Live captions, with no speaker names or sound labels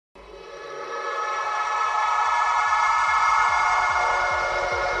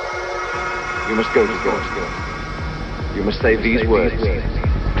You must go to God. You must say these words.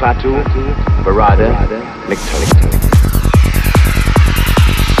 Lattus, Barada, Nicto.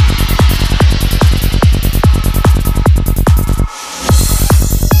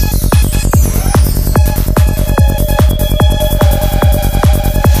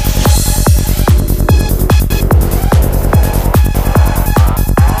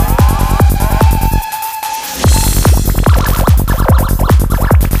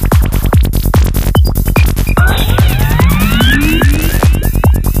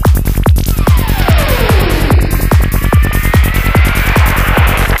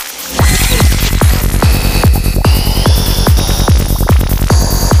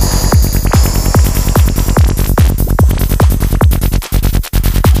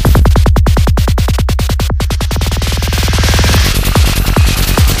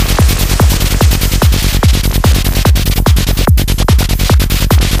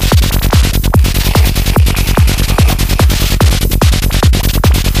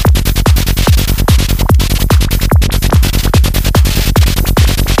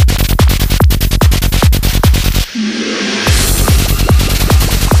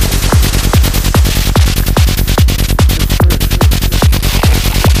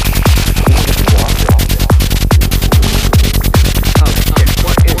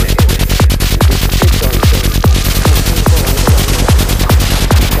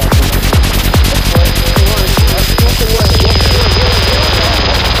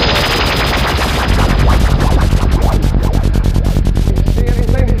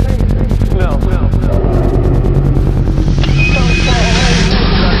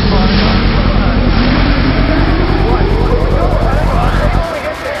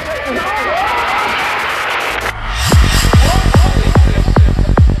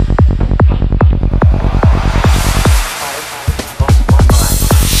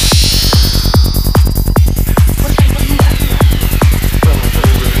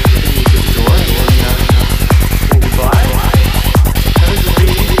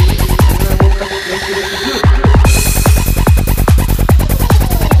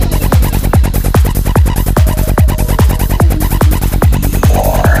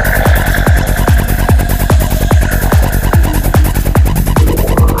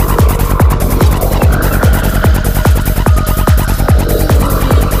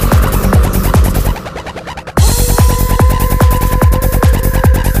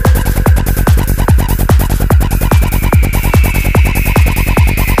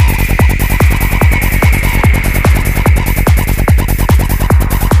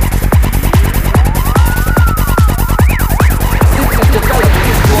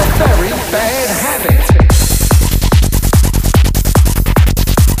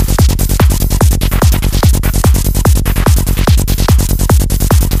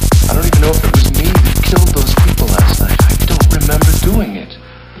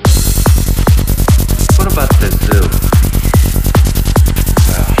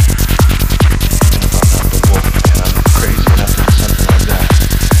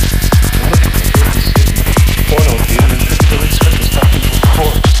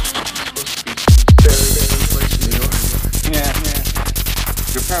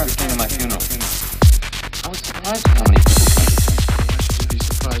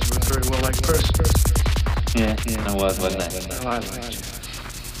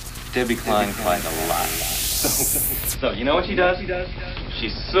 Debbie Klein cried a lot. So, you know what she does?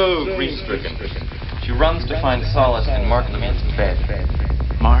 She's so grief-stricken. She runs to find solace in Mark Levine's bed.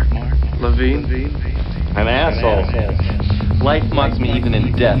 Mark Levine? An asshole. Life mocks me even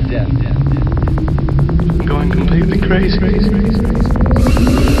in death. I'm going completely crazy.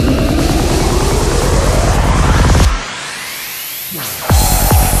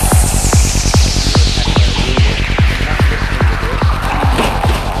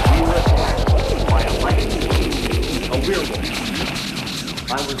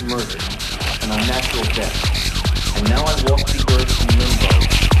 I was murdered, an unnatural death, and now I walk the earth in limbo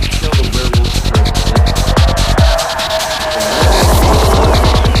until the werewolf's curse ends.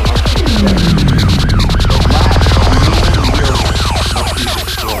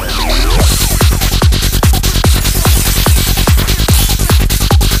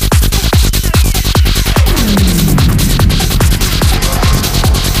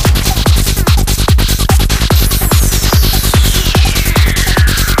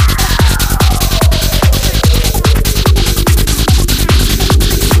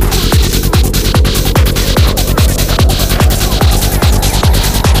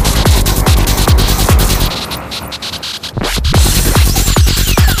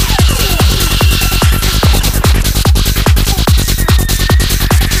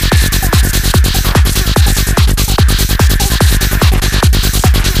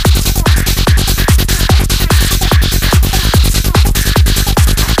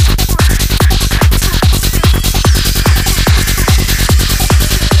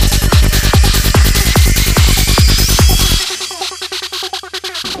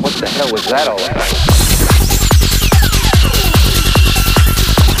 that all about?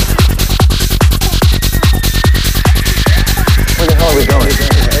 Where the hell are we going?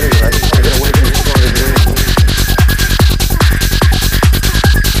 We're gonna wake up before the day.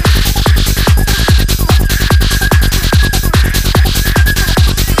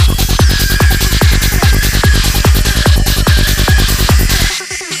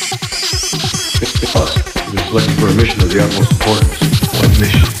 Selected for a mission of the utmost importance. One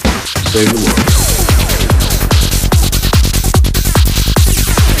mission: save the world.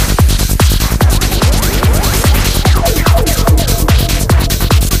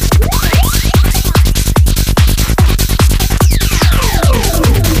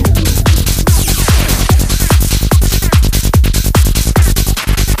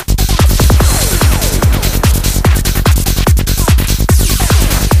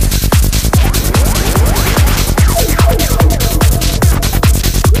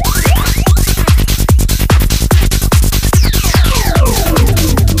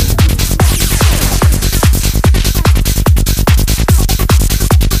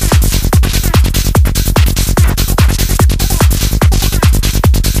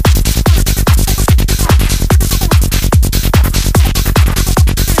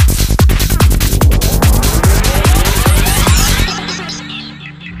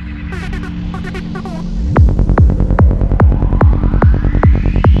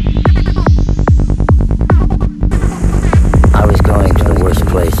 I was going to the worst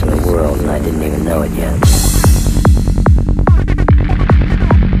place in the world and I didn't even know it yet.